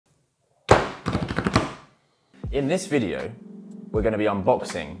In this video, we're going to be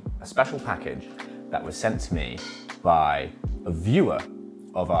unboxing a special package that was sent to me by a viewer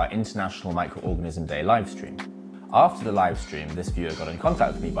of our International Microorganism Day livestream. After the livestream, this viewer got in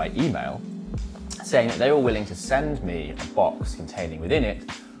contact with me by email saying that they were willing to send me a box containing within it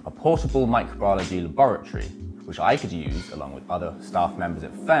a portable microbiology laboratory, which I could use along with other staff members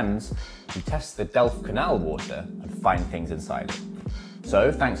at FEMS to test the Delft Canal water and find things inside it.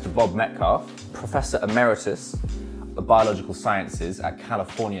 So thanks to Bob Metcalf, Professor Emeritus of Biological Sciences at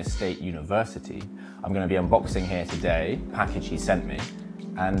California State University, I'm going to be unboxing here today the package he sent me,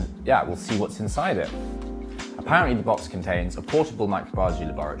 and yeah, we'll see what's inside it. Apparently the box contains a portable microbiology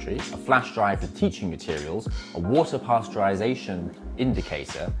laboratory, a flash drive for teaching materials, a water pasteurization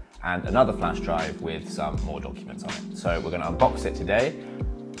indicator, and another flash drive with some more documents on it. So we're going to unbox it today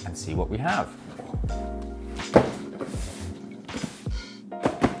and see what we have.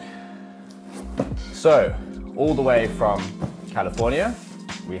 So, all the way from California,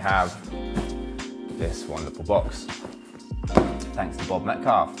 we have this wonderful box. Thanks to Bob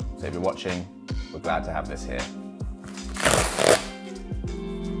Metcalf. So if you're watching, we're glad to have this here.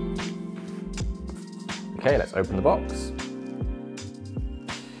 Okay, let's open the box.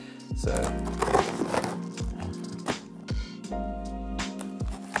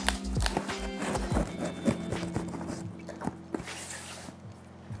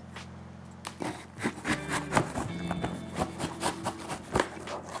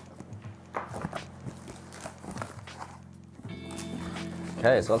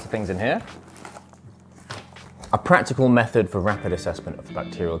 Okay, there's lots of things in here. A practical method for rapid assessment of the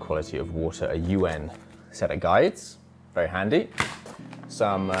bacterial quality of water, a UN set of guides, very handy.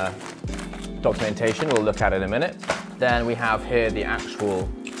 Some documentation we'll look at in a minute. Then we have here the actual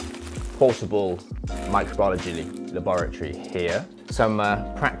portable microbiology laboratory here. Some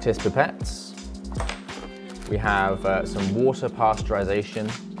practice pipettes. We have some water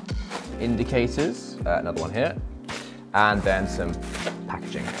pasteurization indicators, another one here, and then some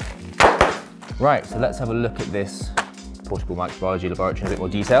packaging. Right, so let's have a look at this portable microbiology laboratory in a bit more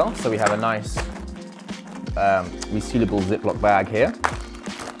detail. So we have a nice resealable Ziploc bag here.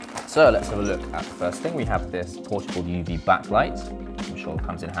 So let's have a look at the first thing. We have this portable UV backlight. I'm sure it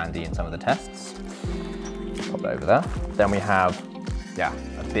comes in handy in some of the tests. Pop it over there. Then we have,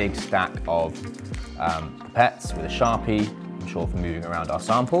 a big stack of pipettes with a Sharpie, I'm sure for moving around our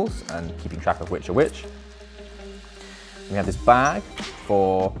samples and keeping track of which are which. We have this bag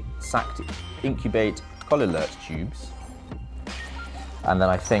for sac to incubate colilert tubes. And then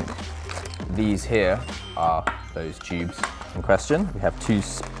I think these here are those tubes in question. We have 2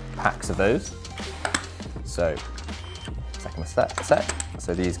 packs of those. So, second set.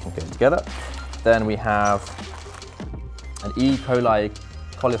 So these can fit together. Then we have an E. coli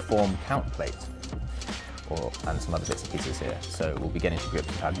coliform count plate, and some other bits and pieces here. So we'll be getting to grips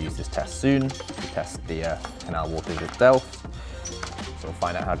with how to use this test soon. We test the canal waters at Delft. So we'll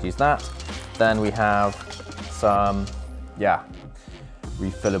find out how to use that. Then we have some,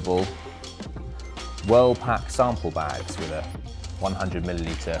 refillable well-packed sample bags with a 100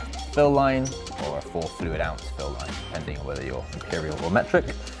 milliliter fill line or a 4 fluid ounce fill line, depending on whether you're imperial or metric.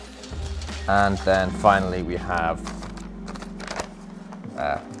 And then finally we have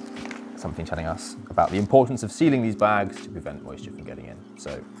something telling us about the importance of sealing these bags to prevent moisture from getting in.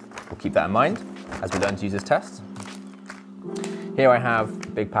 So we'll keep that in mind as we learn to use this test. Here I have a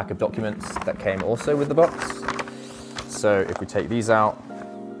big pack of documents that came also with the box. So if we take these out,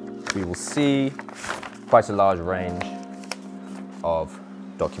 we will see quite a large range of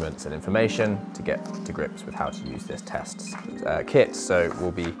documents and information to get to grips with how to use this test kit. So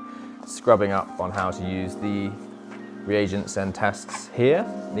we'll be scrubbing up on how to use the reagents and tests here,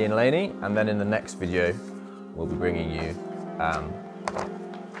 the Laney, and then in the next video we'll be bringing you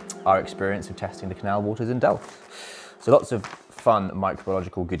our experience of testing the canal waters in Delft. So lots of fun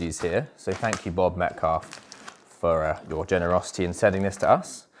microbiological goodies here. So thank you, Bob Metcalf, for your generosity in sending this to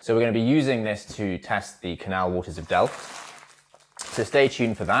us. So we're going to be using this to test the canal waters of Delft. So stay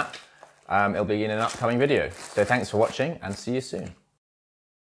tuned for that. It'll be in an upcoming video. So thanks for watching and see you soon.